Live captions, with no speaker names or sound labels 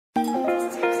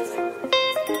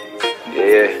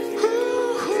Yeah.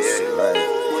 Shit, right.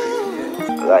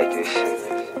 I like this shit.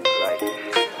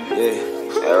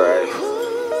 Yeah. Alright.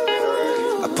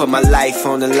 I put my life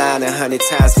on the line 100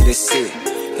 times for this shit.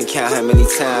 Can count how many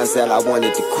times that I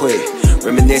wanted to quit.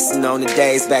 Reminiscing on the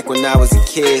days back when I was a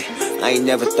kid. I ain't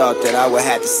never thought that I would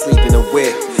have to sleep in a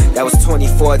whip. That was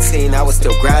 2014, I was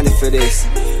still grinding for this.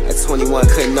 At 21,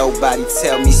 couldn't nobody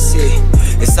tell me shit.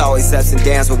 It's always ups and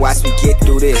downs, but watch me get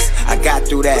through this. I got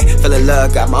through that, feeling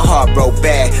love, got my heart broke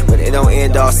bad. But it don't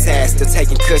end all sad, still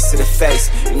taking cuts to the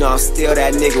face. You know I'm still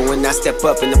that nigga when I step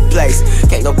up in the place.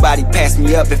 Can't nobody pass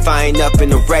me up if I ain't up in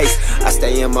the race. I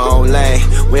stay in my own lane,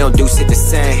 we don't do shit the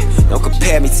same. Don't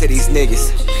compare me to these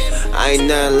niggas. I ain't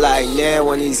nothing like near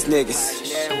one of these niggas.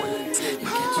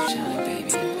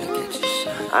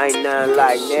 I ain't nothing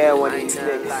like near one of these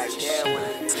niggas.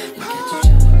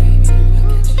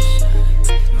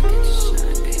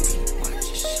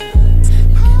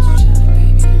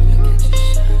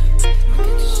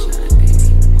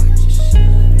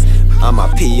 I'm my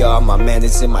PR, my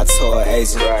manager, my tour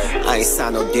agent. I ain't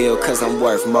signed no deal cause I'm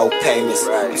worth more payments.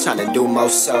 I'm tryna do more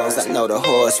shows, I know the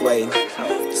horse waiting.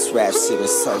 This rap shit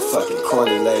is so fucking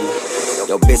corny lately.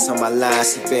 Yo bitch on my line,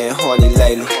 she been horny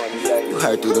lately. You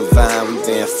heard through the vine, we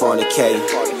been fornicating.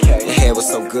 The hair was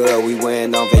so good, we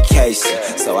went on vacation.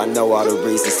 So I know all the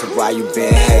reasons to why you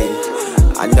been hating.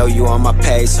 I know you on my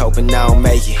page, hoping I don't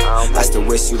make it. I still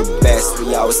wish you the best,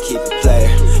 we always keep it player.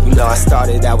 You know I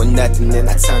started out with nothing, then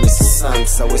I turned into something.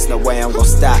 So it's no way I'm gon'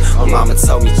 stop. My mama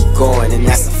told me keep going, and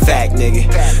that's a fact, nigga.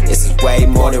 This is way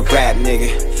more than rap,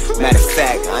 nigga. Matter of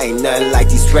fact, I ain't nothing like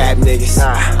these rap niggas.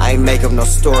 I ain't make up no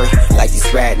story like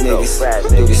these rap niggas.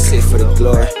 Do this shit for the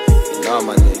glory, and all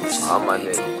my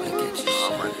niggas.